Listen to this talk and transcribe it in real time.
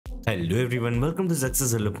Hello everyone, welcome to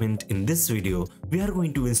Zexus development. In this video, we are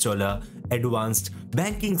going to install a advanced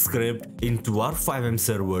banking script into our FiveM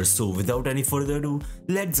server. So without any further ado,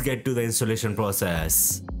 let's get to the installation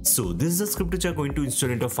process. So this is the script which I'm going to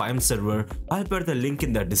install into FiveM server. I'll put the link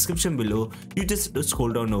in the description below. You just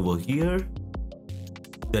scroll down over here.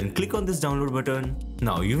 Then click on this download button.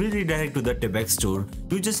 Now you will redirect to the TibX store.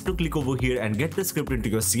 You just to click over here and get the script into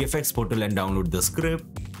your CFX portal and download the script.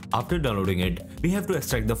 After downloading it, we have to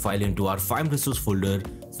extract the file into our FiveM resource folder.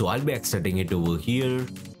 So I'll be extracting it over here.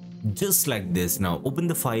 Just like this. Now open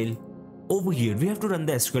the file. Over here, we have to run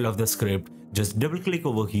the SQL of the script. Just double click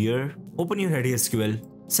over here. Open your ready SQL.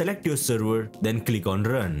 Select your server. Then click on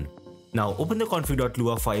run. Now open the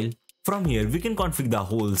config.lua file. From here, we can configure the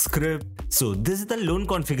whole script. So this is the loan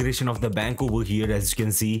configuration of the bank over here. As you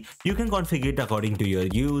can see, you can configure it according to your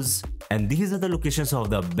use. And these are the locations of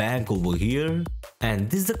the bank over here. And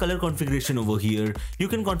this is the color configuration over here. You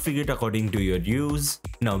can configure it according to your use.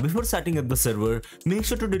 Now before starting up the server, make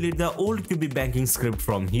sure to delete the old QB banking script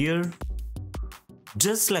from here.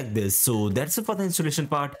 Just like this. So that's it for the installation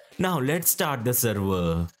part. Now let's start the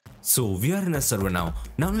server. So we are in a server now.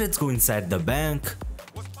 Now let's go inside the bank.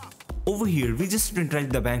 Over here, we just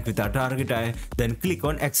interact the bank with our target eye, then click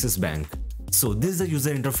on Access Bank. So this is the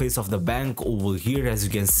user interface of the bank over here. As you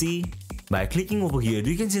can see, by clicking over here,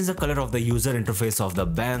 you can change the color of the user interface of the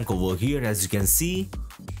bank over here, as you can see.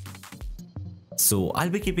 So I'll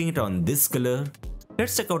be keeping it on this color.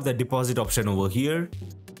 Let's check out the deposit option over here.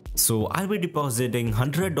 So I'll be depositing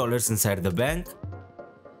 $100 inside the bank.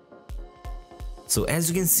 So as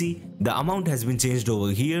you can see, the amount has been changed over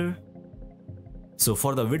here. So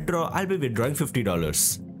for the withdraw, I'll be withdrawing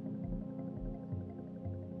 $50.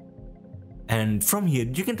 And from here,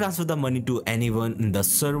 you can transfer the money to anyone in the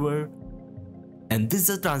server. And this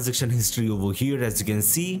is the transaction history over here, as you can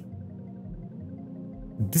see.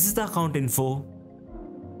 This is the account info.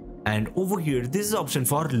 And over here, this is the option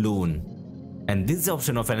for loan. And this is the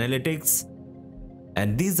option of analytics.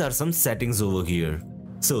 And these are some settings over here.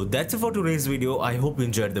 So that's it for today's video. I hope you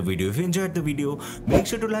enjoyed the video. If you enjoyed the video, make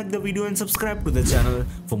sure to like the video and subscribe to the channel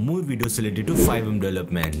for more videos related to FiveM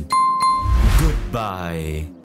development. Goodbye.